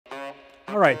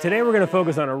All right, today we're going to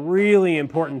focus on a really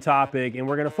important topic, and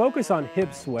we're going to focus on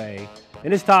hip sway.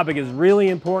 And this topic is really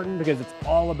important because it's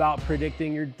all about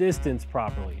predicting your distance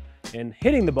properly and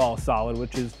hitting the ball solid,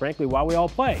 which is frankly why we all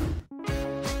play.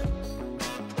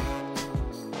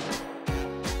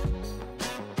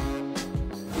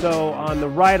 So on the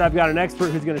right, I've got an expert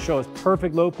who's going to show us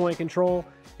perfect low point control,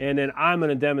 and then I'm going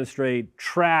to demonstrate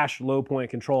trash low point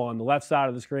control on the left side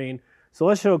of the screen. So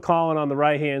let's show Colin on the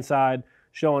right-hand side,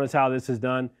 showing us how this is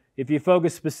done. If you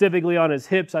focus specifically on his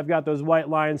hips, I've got those white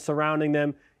lines surrounding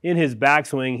them. In his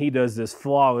backswing, he does this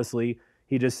flawlessly.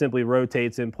 He just simply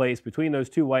rotates in place between those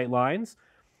two white lines.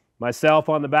 Myself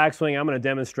on the backswing, I'm going to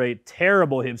demonstrate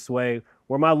terrible hip sway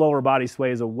where my lower body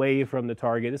sways away from the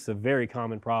target. This is a very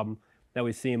common problem that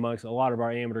we see amongst a lot of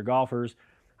our amateur golfers.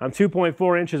 I'm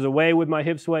 2.4 inches away with my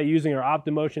hip sway using our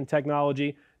OptiMotion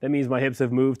technology. That means my hips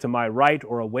have moved to my right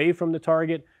or away from the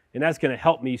target, and that's going to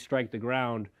help me strike the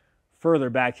ground further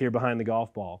back here behind the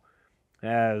golf ball.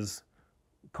 As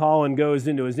Colin goes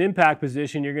into his impact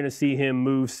position, you're going to see him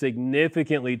move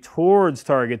significantly towards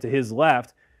target to his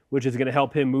left, which is going to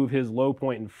help him move his low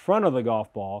point in front of the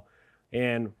golf ball.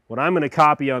 And what I'm going to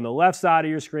copy on the left side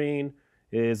of your screen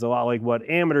is a lot like what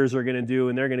amateurs are going to do,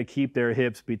 and they're going to keep their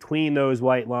hips between those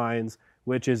white lines,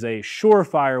 which is a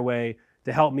surefire way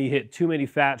to help me hit too many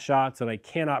fat shots, and I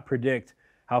cannot predict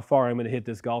how far I'm going to hit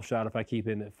this golf shot if I keep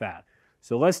hitting it fat.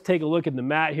 So let's take a look at the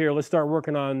mat here. Let's start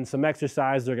working on some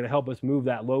exercises that are going to help us move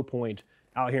that low point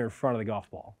out here in front of the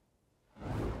golf ball.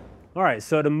 All right,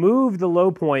 so to move the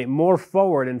low point more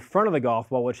forward in front of the golf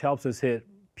ball, which helps us hit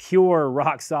pure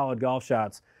rock solid golf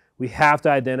shots, we have to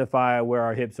identify where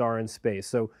our hips are in space.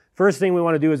 So first thing we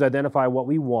want to do is identify what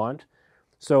we want.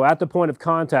 So at the point of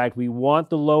contact, we want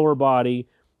the lower body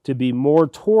to be more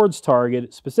towards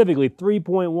target, specifically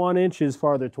 3.1 inches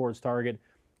farther towards target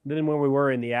than when we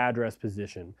were in the address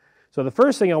position. So the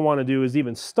first thing I want to do is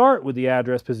even start with the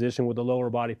address position with the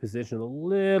lower body position a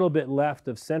little bit left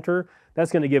of center.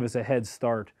 That's going to give us a head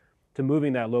start to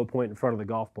moving that low point in front of the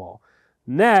golf ball.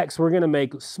 Next, we're going to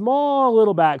make small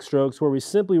little backstrokes where we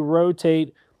simply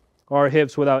rotate our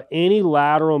hips without any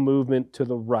lateral movement to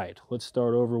the right. Let's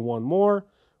start over one more.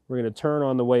 We're going to turn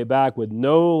on the way back with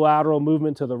no lateral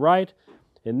movement to the right.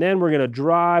 And then we're going to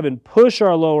drive and push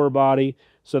our lower body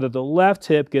so that the left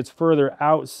hip gets further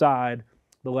outside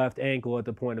the left ankle at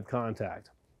the point of contact.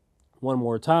 One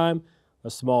more time, a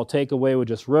small takeaway with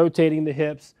just rotating the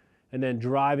hips and then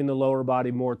driving the lower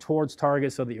body more towards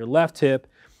target so that your left hip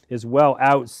is well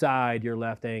outside your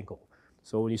left ankle.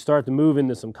 So when you start to move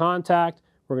into some contact,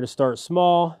 we're going to start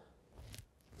small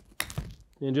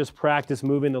and just practice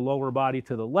moving the lower body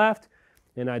to the left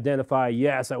and identify,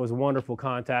 yes, that was wonderful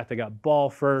contact. I got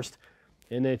ball first.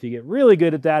 And then if you get really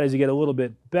good at that, as you get a little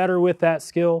bit better with that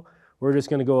skill, we're just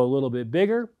going to go a little bit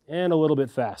bigger and a little bit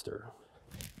faster.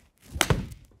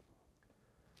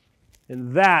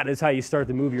 And that is how you start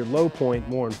to move your low point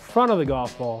more in front of the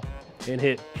golf ball and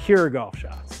hit pure golf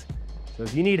shots. So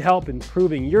if you need help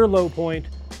improving your low point,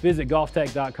 visit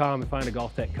golftec.com and find a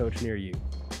GOLFTEC coach near you.